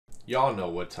Y'all know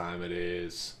what time it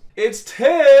is. It's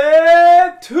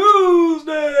Tip Tuesday!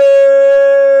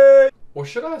 Or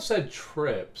should I have said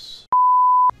trips?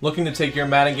 Looking to take your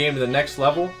Madden game to the next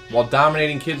level while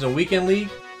dominating kids in Weekend League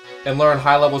and learn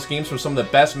high-level schemes from some of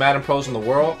the best Madden pros in the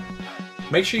world?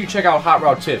 Make sure you check out Hot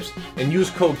Route Tips and use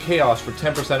code K-Aus for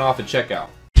 10% off at checkout.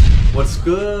 What's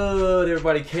good,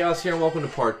 everybody? K-Aus here, and welcome to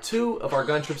part 2 of our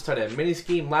Gun Trips tight end mini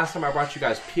scheme. Last time I brought you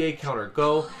guys PA Counter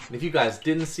Go, and if you guys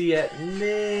didn't see it,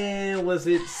 man, was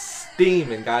it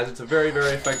steaming, guys. It's a very,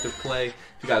 very effective play. If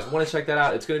you guys want to check that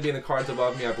out, it's going to be in the cards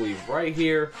above me, I believe, right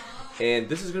here. And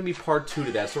this is going to be part 2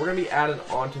 to that, so we're going to be adding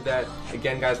on to that.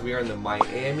 Again, guys, we are in the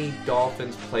Miami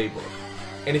Dolphins playbook.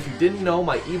 And if you didn't know,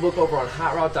 my ebook over on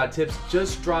hotroute.tips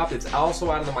just dropped. It's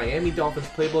also out of the Miami Dolphins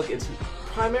playbook. It's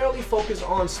primarily focused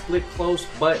on split close,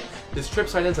 but this trip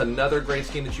tight end is another great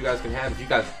scheme that you guys can have. If you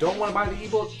guys don't want to buy the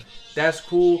ebook, that's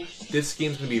cool. This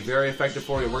scheme's going to be very effective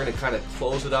for you. We're going to kind of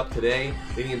close it up today,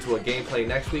 leading into a gameplay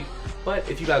next week. But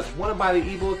if you guys want to buy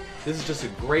the ebook, this is just a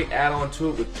great add-on to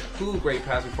it with 2 great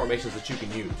passing formations that you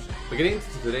can use. But getting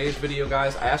into today's video,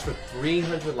 guys, I asked for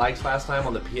 300 likes last time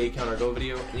on the PA Counter Go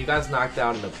video, and you guys knocked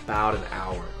out in about an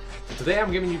hour. So today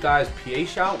I'm giving you guys PA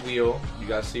Shout Wheel, you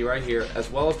guys see right here, as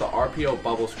well as the RPO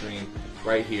bubble screen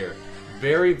right here.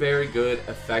 Very, very good,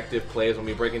 effective plays. We'll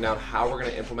be breaking down how we're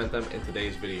going to implement them in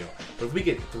today's video. But if we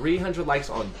get 300 likes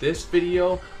on this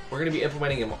video, we're going to be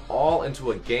implementing them all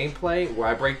into a gameplay where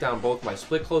I break down both my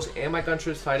split close and my gun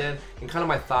trips tight end and kind of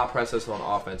my thought process on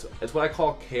offense. It's what I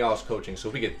call K-Aus coaching. So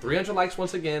if we get 300 likes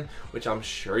once again, which I'm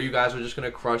sure you guys are just going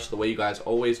to crush the way you guys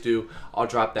always do, I'll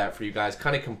drop that for you guys,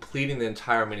 kind of completing the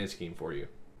entire mini scheme for you.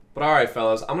 But alright,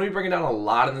 fellas, I'm going to be breaking down a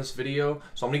lot in this video,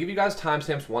 so I'm going to give you guys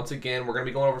timestamps once again. We're going to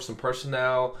be going over some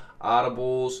personnel,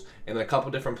 audibles, and a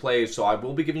couple different plays, so I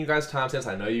will be giving you guys timestamps.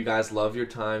 I know you guys love your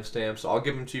timestamps, so I'll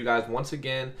give them to you guys once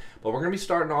again. But we're going to be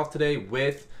starting off today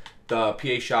with the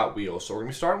PA Shot Wheel. So we're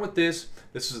going to be starting with this.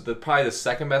 This is probably the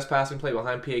second best passing play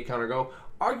behind PA Counter Go.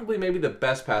 Arguably maybe the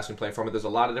best passing play from it. There's a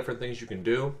lot of different things you can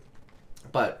do.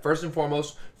 But first and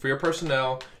foremost, for your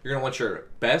personnel, you're going to want your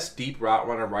best deep route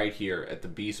runner right here at the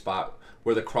B spot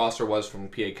where the crosser was from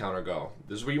PA Counter Go.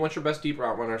 This is where you want your best deep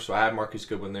route runner, so I have Marquise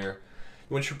Goodwin there.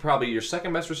 You want probably your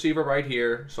second best receiver right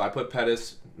here, so I put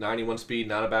Pettis, 91 speed,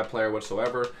 not a bad player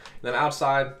whatsoever. And then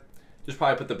outside, just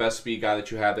probably put the best speed guy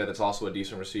that you have there that's also a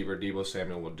decent receiver. Deebo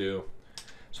Samuel will do.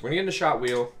 So we're going to get into shot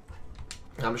wheel.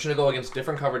 I'm just going to go against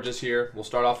different coverages here. We'll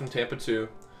start off in Tampa 2.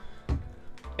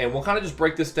 And we'll kind of just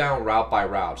break this down route by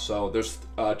route. So there's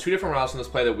 2 different routes in this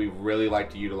play that we really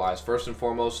like to utilize. First and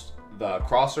foremost, the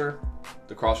crosser.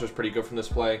 The crosser is pretty good from this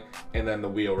play. And then the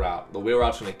wheel route. The wheel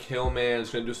route's going to kill, man.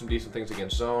 It's going to do some decent things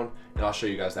against zone. And I'll show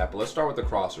you guys that. But let's start with the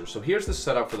crosser. So here's the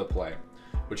setup for the play.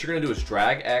 What you're going to do is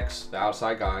drag X, the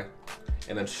outside guy,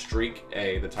 and then streak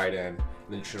A, the tight end.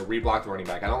 And then you're going to reblock the running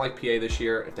back. I don't like PA this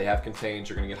year. If they have contains,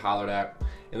 you're going to get hollered at.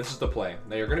 And this is the play.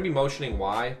 Now you're going to be motioning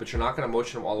Y, but you're not going to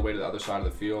motion him all the way to the other side of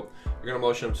the field. You're going to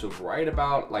motion him to right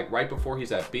about, like right before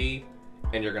he's at B,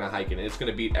 and you're going to hike it. And it's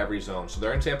going to beat every zone. So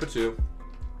they're in Tampa 2. You're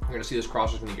going to see this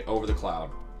crosser is going to get over the cloud.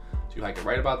 So you hike it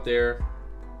right about there,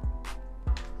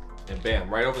 and bam,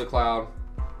 right over the cloud.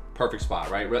 Perfect spot,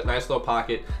 right? Nice little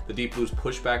pocket. The deep blue's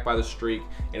pushed back by the streak,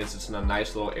 and it's in a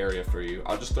nice little area for you.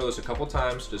 I'll just throw this a couple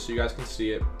times just so you guys can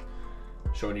see it.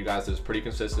 Showing you guys that it's pretty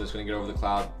consistent. It's going to get over the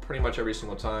cloud pretty much every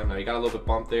single time. Now you got a little bit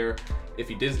bumped there. If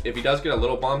he does get a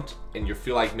little bumped and you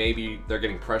feel like maybe they're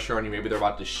getting pressure on you, maybe they're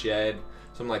about to shed,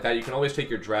 something like that, you can always take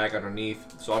your drag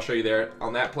underneath. So I'll show you there.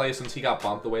 On that play, since he got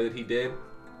bumped the way that he did,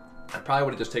 I probably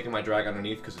would have just taken my drag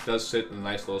underneath because it does sit in a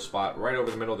nice little spot right over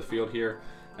the middle of the field here.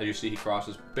 As you see, he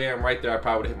crosses. Bam, right there, I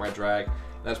probably would have hit my drag. And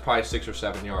that's probably 6 or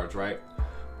 7 yards, right?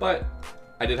 But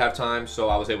I did have time, so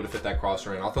I was able to fit that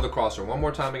crosser in. I'll throw the crosser one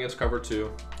more time against cover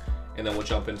 2, and then we'll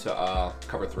jump into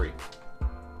cover 3.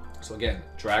 So again,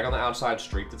 drag on the outside,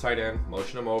 streak the tight end,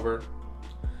 motion him over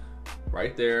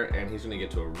right there, and he's going to get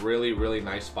to a really, really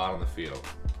nice spot on the field.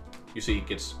 You see he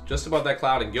gets just above that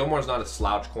cloud, and Gilmore's not a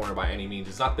slouch corner by any means.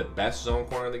 He's not the best zone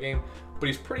corner in the game, but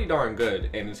he's pretty darn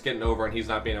good, and it's getting over, and he's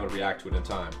not being able to react to it in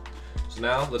time. So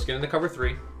now let's get into cover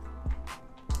 3.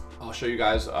 I'll show you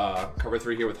guys cover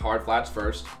 3 here with hard flats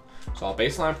first. So I'll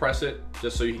baseline press it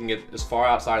just so you can get as far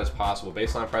outside as possible.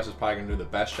 Baseline press is probably going to do the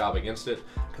best job against it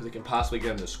because it can possibly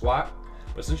get him to squat.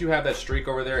 But since you have that streak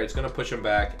over there, it's going to push him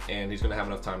back and he's going to have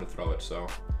enough time to throw it. So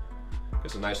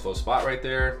it's a nice little spot right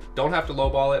there. Don't have to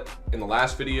lowball it. In the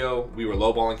last video, we were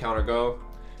lowballing counter go.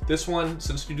 This one,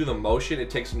 since you do the motion, it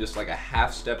takes him just like a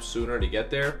half step sooner to get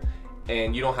there.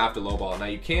 and you don't have to lowball. Now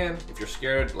you can, if you're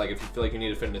scared, like if you feel like you need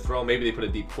to fit in a throw, maybe they put a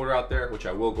deep quarter out there, which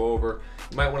I will go over.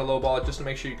 You might want to lowball it just to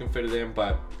make sure you can fit it in,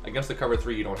 but against the cover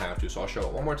 3, you don't have to. So I'll show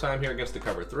it one more time here against the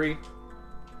cover 3.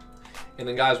 And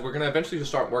then guys, we're gonna eventually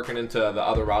just start working into the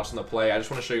other routes in the play. I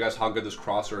just want to show you guys how good this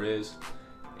crosser is,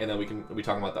 and then we'll be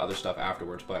talking about the other stuff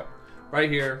afterwards. But right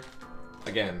here,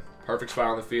 again, perfect spot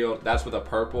on the field. That's with a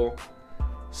purple.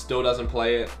 Still doesn't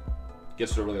play it.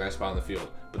 Gets to a really nice spot on the field.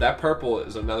 But that purple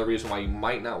is another reason why you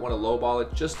might not want to lowball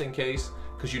it, just in case,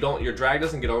 because your drag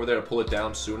doesn't get over there to pull it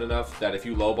down soon enough that if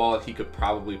you lowball it, he could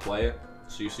probably play it.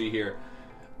 So you see here,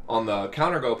 on the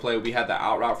counter go play, we had the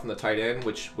out route from the tight end,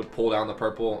 which would pull down the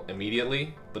purple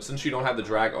immediately. But since you don't have the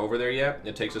drag over there yet,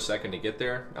 it takes a second to get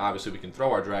there. Obviously, we can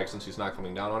throw our drag since he's not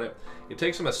coming down on it. It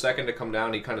takes him a second to come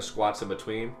down. He kind of squats in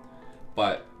between.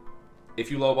 But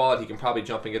if you lowball it, he can probably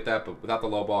jump and get that. But without the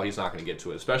lowball, he's not going to get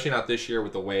to it, especially not this year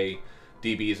with the way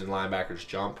DBs and linebackers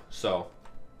jump. So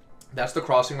that's the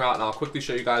crossing route, and I'll quickly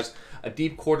show you guys. A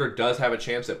deep quarter does have a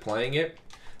chance at playing it,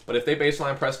 but if they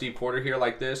baseline press deep quarter here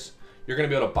like this, you're going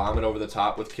to be able to bomb it over the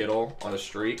top with Kittle on a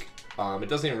streak. It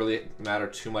doesn't even really matter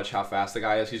too much how fast the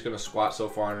guy is. He's going to squat so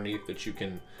far underneath that you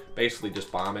can basically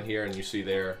just bomb it here, and you see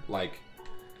there, like,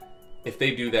 if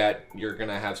they do that, you're going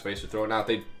to have space to throw it. Now,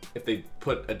 if they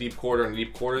put a deep quarter and a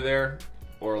deep quarter there,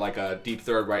 or like a deep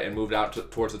third, right, and moved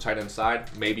out towards the tight end side,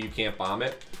 maybe you can't bomb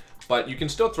it. But you can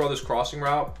still throw this crossing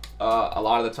route a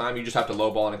lot of the time. You just have to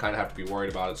lowball it and kind of have to be worried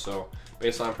about it. So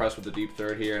baseline press with the deep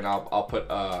third here, and I'll put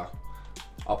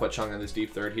Chung in this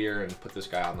deep third here and put this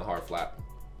guy out in the hard flat.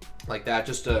 Like that,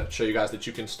 just to show you guys that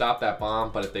you can stop that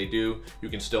bomb, but if they do, you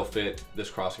can still fit this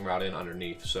crossing route in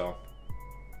underneath. So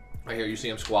right here, you see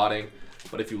him squatting.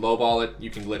 But if you lowball it,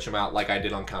 you can glitch him out like I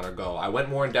did on counter go. I went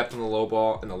more in depth on the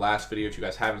lowball in the last video. If you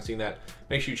guys haven't seen that,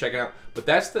 make sure you check it out. But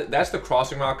that's the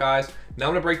crossing route, guys. Now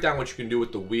I'm gonna break down what you can do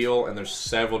with the wheel, and there's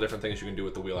several different things you can do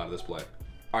with the wheel out of this play.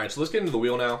 All right, so let's get into the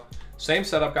wheel now. Same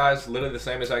setup, guys. Literally the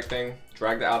same exact thing.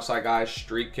 Drag the outside guy,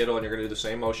 streak Kittle, and you're gonna do the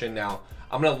same motion. Now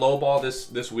I'm gonna lowball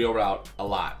this wheel route a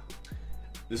lot.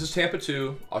 This is Tampa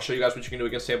 2. I'll show you guys what you can do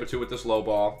against Tampa 2 with this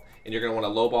lowball. And you're going to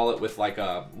want to lowball it with like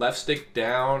a left stick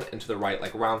down and to the right,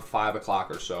 like around 5 o'clock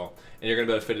or so. And you're going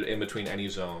to be able to fit it in between any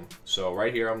zone. So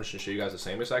right here, I'm just going to show you guys the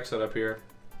same exact setup here.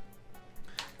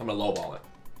 I'm going to lowball it.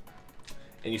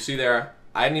 And you see there,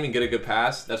 I didn't even get a good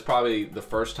pass. That's probably the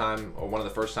first time, or one of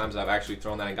the first times I've actually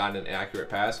thrown that and gotten an accurate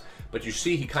pass. But you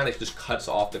see he kind of just cuts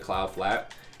off the cloud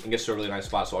flat and gets to a really nice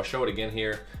spot. So I'll show it again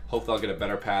here. Hopefully I'll get a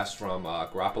better pass from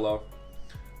Garoppolo.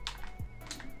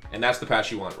 And that's the pass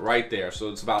you want right there. So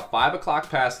it's about 5 o'clock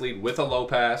pass lead with a low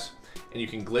pass, and you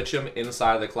can glitch him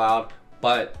inside of the cloud,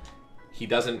 but he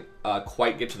doesn't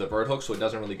quite get to the vert hook, so it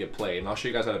doesn't really get played. And I'll show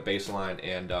you guys how to baseline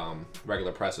and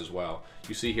regular press as well.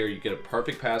 You see here, you get a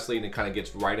perfect pass lead, and it kind of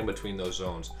gets right in between those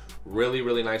zones. Really,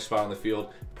 really nice spot on the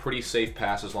field. Pretty safe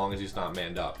pass as long as he's not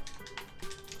manned up.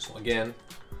 So again,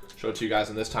 show it to you guys,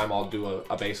 and this time I'll do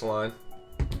a baseline.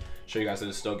 Show you guys that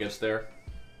it still gets there.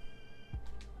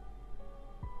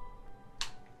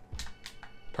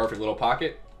 Perfect little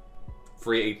pocket,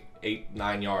 free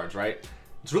 9 yards, right?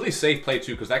 It's really safe play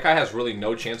too, because that guy has really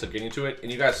no chance of getting to it.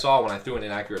 And you guys saw when I threw an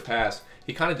inaccurate pass,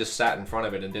 he kind of just sat in front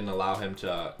of it and didn't allow him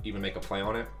to even make a play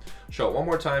on it. Show it one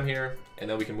more time here, and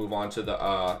then we can move on to the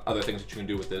other things that you can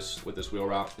do with this wheel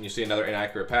route. And you see another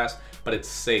inaccurate pass, but it's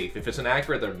safe. If it's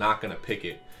inaccurate, they're not going to pick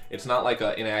it. It's not like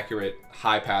an inaccurate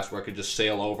high pass where it could just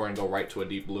sail over and go right to a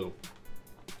deep blue.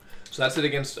 So that's it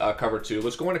against cover 2.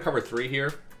 Let's go into cover 3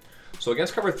 here. So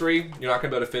against cover 3, you're not going to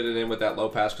be able to fit it in with that low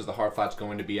pass because the hard flat's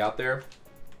going to be out there.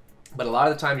 But a lot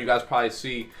of the time, you guys probably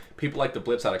see people like to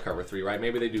blitz out of cover 3, right?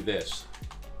 Maybe they do this.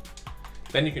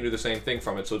 Then you can do the same thing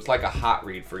from it. So it's like a hot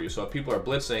read for you. So if people are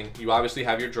blitzing, you obviously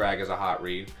have your drag as a hot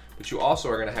read, but you also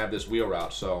are going to have this wheel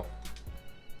route. So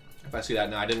if I see that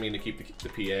now, I didn't mean to keep the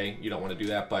PA. You don't want to do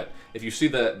that. But if you see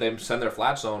them send their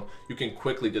flat zone, you can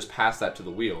quickly just pass that to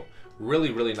the wheel.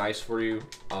 Really, really nice for you.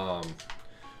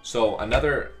 So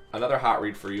another hot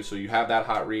read for you. So you have that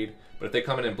hot read, but if they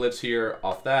come in and blitz here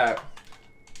off that,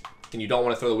 and you don't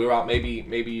want to throw the wheel route,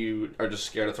 maybe you are just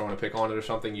scared of throwing a pick on it or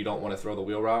something, you don't want to throw the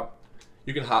wheel route,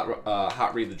 you can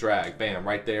hot read the drag. Bam,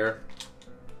 right there.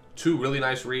 2 really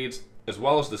nice reads, as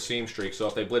well as the seam streak. So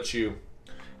if they blitz you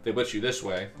this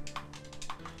way,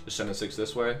 just send a 6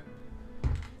 this way,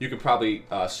 you could probably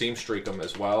seam streak them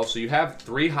as well. So you have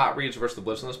 3 hot reads versus the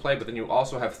blitz in this play, but then you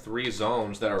also have 3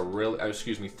 zones that are really,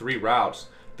 3 routes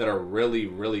that are really,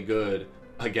 really good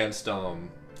against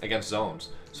zones.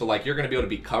 So like you're going to be able to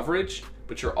beat coverage,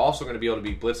 but you're also going to be able to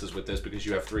beat blitzes with this because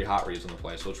you have 3 hot reads on the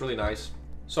play. So it's really nice.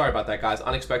 Sorry about that, guys.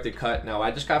 Unexpected cut. Now, I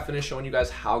just got finished showing you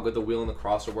guys how good the wheel and the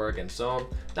crosser were against zone.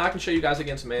 Now I can show you guys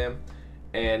against man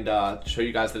and show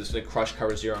you guys that it's going to crush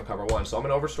cover 0 and cover 1. So I'm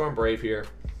going to overstorm Brave here.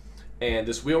 And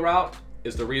this wheel route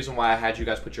is the reason why I had you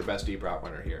guys put your best deep route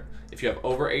runner here. If you have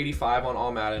over 85 on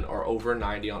all Madden or over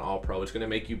 90 on all pro, it's going to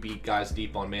make you beat guys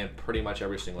deep on man pretty much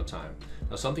every single time.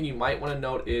 Now, something you might want to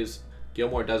note is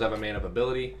Gilmore does have a man-up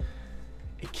ability.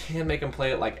 It can make him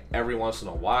play it like every once in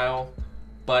a while,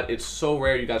 but it's so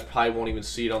rare you guys probably won't even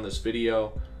see it on this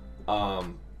video.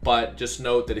 But just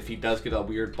note that if he does get a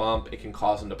weird bump, it can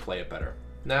cause him to play it better.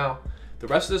 Now, the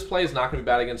rest of this play is not going to be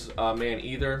bad against man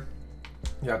either.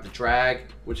 You have the drag,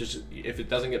 which is, if it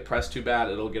doesn't get pressed too bad,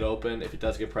 it'll get open. If it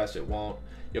does get pressed, it won't.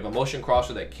 You have a motion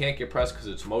crosser that can't get pressed because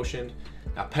it's motioned.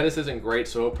 Now, Pettis isn't great,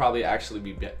 so he'll probably actually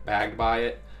be bagged by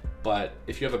it. But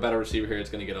if you have a better receiver here, it's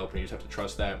going to get open. You just have to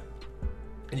trust that.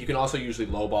 And you can also usually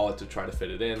lowball it to try to fit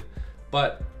it in.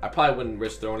 But I probably wouldn't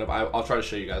risk throwing it. I'll try to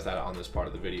show you guys that on this part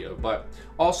of the video. But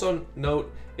also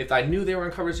note, if I knew they were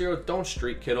in cover 0, don't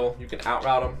streak Kittle. You can out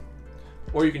route them,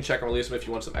 or you can check and release them if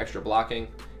you want some extra blocking.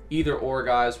 Either or,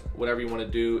 guys, whatever you want to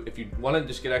do. If you want to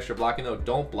just get extra blocking, though,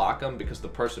 don't block them because the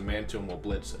person man to him will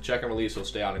blitz. Check and release will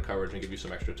stay out in coverage and give you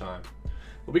some extra time.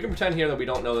 But we can pretend here that we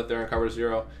don't know that they're in cover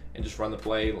 0 and just run the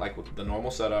play like with the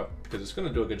normal setup, because it's going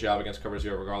to do a good job against cover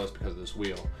 0 regardless because of this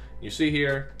wheel. You see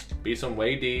here, beats them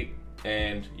way deep,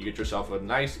 and you get yourself a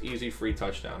nice, easy, free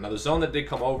touchdown. Now, the zone that did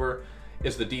come over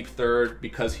is the deep third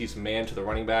because he's man to the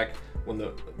running back. When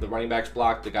the running back's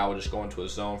blocked, the guy will just go into a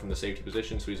zone from the safety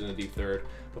position, so he's in the deep third.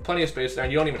 But plenty of space there,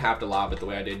 and you don't even have to lob it the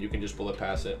way I did. You can just bullet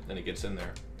pass it, and it gets in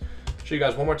there. Show you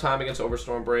guys one more time against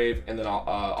Overstorm Brave, and then I'll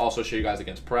also show you guys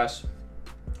against Press.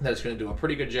 That's going to do a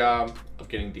pretty good job of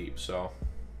getting deep. So,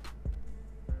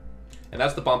 and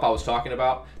that's the bump I was talking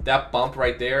about. That bump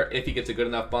right there, if he gets a good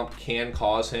enough bump, can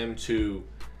cause him to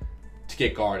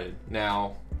get guarded.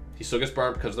 Now, he still gets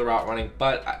burnt because of the route running,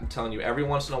 but I'm telling you, every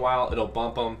once in a while, it'll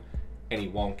bump him, and he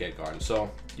won't get guarded.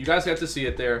 So you guys get to see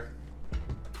it there,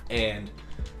 and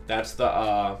that's the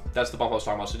bump I was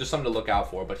talking about. So just something to look out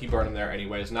for. But he burned him there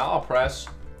anyways. Now I'll press,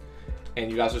 and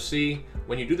you guys will see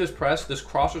when you do this press, this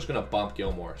crosser is going to bump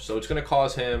Gilmore, so it's going to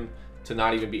cause him to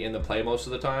not even be in the play most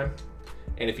of the time.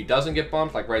 And if he doesn't get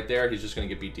bumped, like right there, he's just going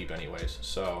to get beat deep anyways.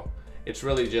 So it's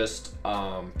really just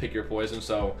pick your poison.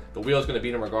 So the wheel is going to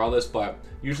beat him regardless, but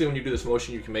usually when you do this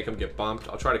motion, you can make him get bumped.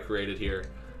 I'll try to create it here.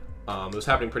 It was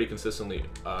happening pretty consistently,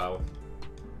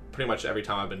 pretty much every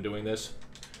time I've been doing this.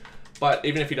 But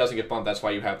even if he doesn't get bumped, that's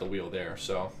why you have the wheel there.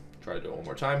 So try to do it one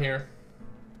more time here.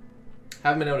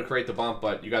 Haven't been able to create the bump,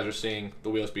 but you guys are seeing the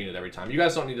wheels beating it every time. You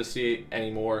guys don't need to see it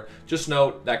anymore. Just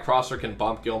note that crosser can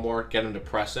bump Gilmore, get him to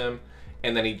press him,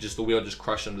 and then the wheel just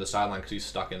crushed him to the sideline because he's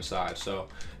stuck inside. So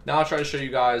now I'll try to show you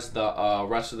guys the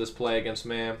rest of this play against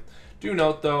man. Do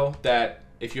note though that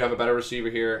if you have a better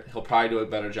receiver here, he'll probably do a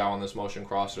better job on this motion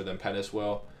crosser than Pettis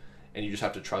will, and you just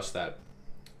have to trust that.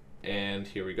 And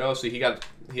here we go. So he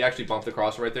actually bumped the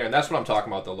crosser right there, and that's what I'm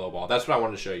talking about, the low ball. That's what I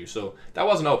wanted to show you. So that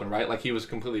wasn't open, right? Like he was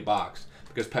completely boxed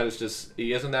because Pettis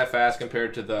he isn't that fast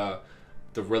compared to the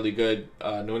really good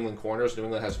New England corners. New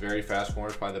England has very fast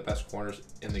corners, probably the best corners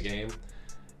in the game.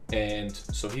 And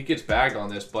so he gets bagged on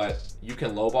this, but you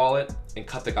can lowball it and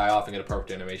cut the guy off and get a perfect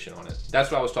animation on it.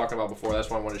 That's what I was talking about before. That's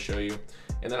what I wanted to show you.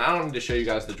 And then I don't need to show you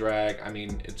guys the drag. I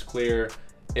mean, it's clear.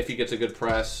 If he gets a good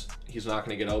press, he's not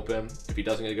going to get open. If he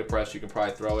doesn't get a good press, you can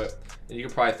probably throw it. And you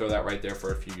can probably throw that right there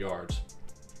for a few yards.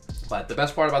 But the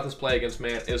best part about this play against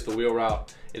man is the wheel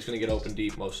route. It's going to get open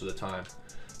deep most of the time.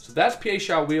 So that's PA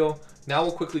shot wheel. Now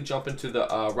we'll quickly jump into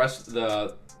the rest of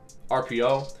the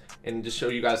RPO and just show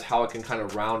you guys how it can kind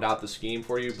of round out the scheme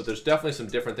for you. But there's definitely some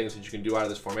different things that you can do out of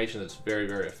this formation that's very,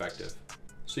 very effective.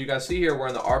 So you guys see here, we're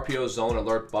in the RPO zone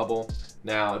alert bubble.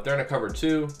 Now, if they're in a cover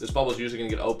 2, this bubble is usually going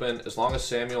to get open. As long as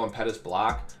Samuel and Pettis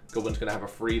block, Goodwin's going to have a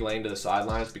free lane to the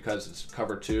sidelines because it's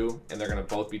cover 2, and they're going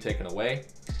to both be taken away.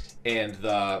 And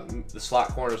the slot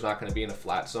corner is not going to be in a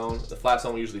flat zone. The flat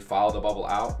zone will usually follow the bubble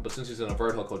out, but since he's in a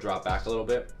vert hook, he'll drop back a little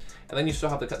bit. And then you still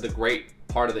have the great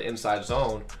part of the inside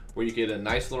zone where you get a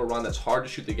nice little run that's hard to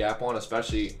shoot the gap on,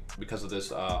 especially because of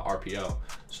this RPO.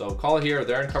 So call it here.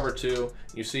 They're in cover 2.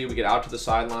 You see we get out to the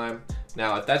sideline.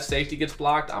 Now, if that safety gets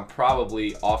blocked, I'm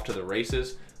probably off to the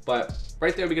races. But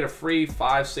right there, we get a free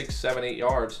 5, 6, 7, 8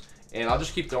 yards. And I'll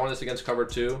just keep throwing this against cover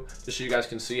 2 just so you guys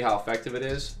can see how effective it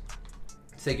is.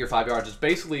 Take your 5 yards. It's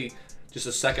basically just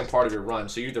a second part of your run.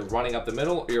 So you're either running up the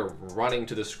middle or you're running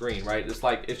to the screen, right?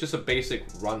 It's just a basic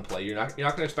run play. You're not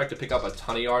going to expect to pick up a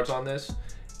ton of yards on this,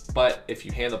 but if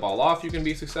you hand the ball off, you can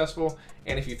be successful,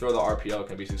 and if you throw the RPO, it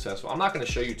can be successful. I'm not going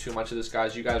to show you too much of this,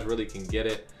 guys. You guys really can get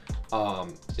it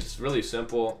It's really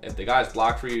simple. If the guys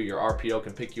block for you, your RPO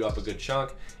can pick you up a good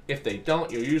chunk. If they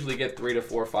don't, you'll usually get 3 to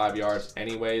 4 or 5 yards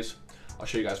anyways. I'll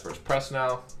show you guys first press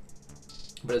now.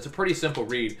 But it's a pretty simple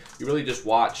read. You really just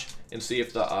watch and see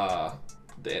if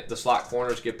the slot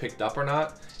corners get picked up or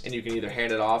not, and you can either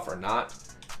hand it off or not.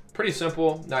 Pretty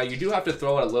simple. Now you do have to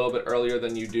throw it a little bit earlier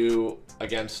than you do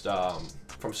against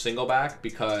from single back,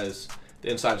 because the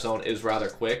inside zone is rather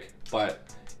quick.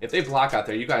 But if they block out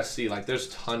there, you guys see, like, there's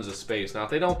tons of space. Now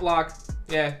if they don't block,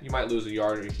 yeah, you might lose a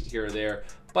yard here or there,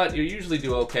 but you usually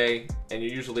do okay, and you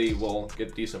usually will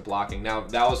get decent blocking. Now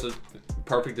that was a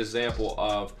perfect example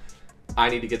of I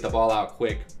need to get the ball out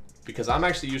quick, because I'm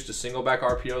actually used to single back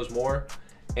RPOs more.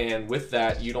 And with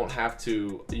that, you don't have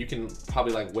to, you can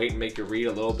probably like wait and make your read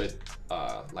a little bit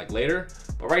like later.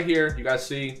 But right here, you guys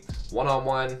see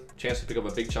one-on-one, chance to pick up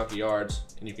a big chunk of yards,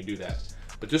 and you can do that.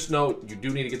 But just note, you do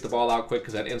need to get the ball out quick,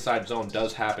 because that inside zone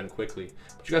does happen quickly.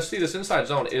 But you guys see this inside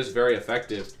zone is very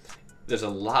effective. There's a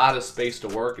lot of space to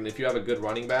work, and if you have a good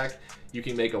running back, you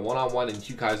can make a one-on-one, and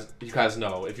you guys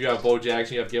know, if you have Bo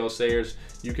Jackson, you have Gale Sayers,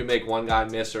 you can make one guy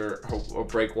miss or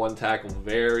break one tackle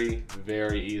very,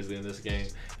 very easily in this game.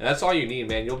 And that's all you need,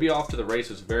 man. You'll be off to the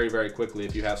races very, very quickly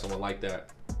if you have someone like that.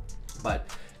 But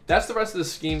that's the rest of the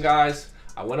scheme, guys.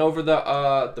 I went over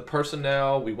the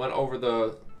personnel. We went over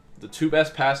the 2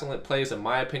 best passing plays, in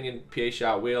my opinion, PA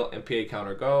shot wheel and PA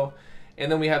counter go.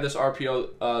 And then we have this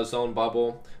RPO zone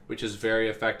bubble, which is very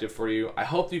effective for you. I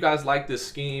hope you guys like this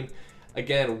scheme.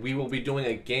 Again, we will be doing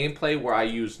a gameplay where I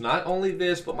use not only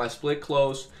this, but my split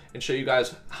close, and show you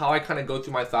guys how I kind of go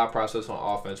through my thought process on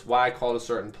offense, why I called a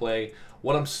certain play,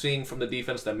 what I'm seeing from the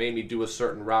defense that made me do a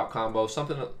certain route combo,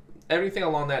 everything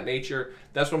along that nature.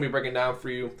 That's what I'll be breaking down for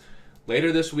you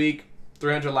later this week.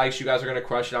 300 likes, you guys are going to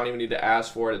crush it. I don't even need to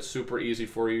ask for it. It's super easy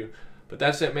for you. But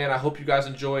that's it, man. I hope you guys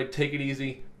enjoyed. Take it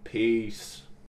easy. Peace.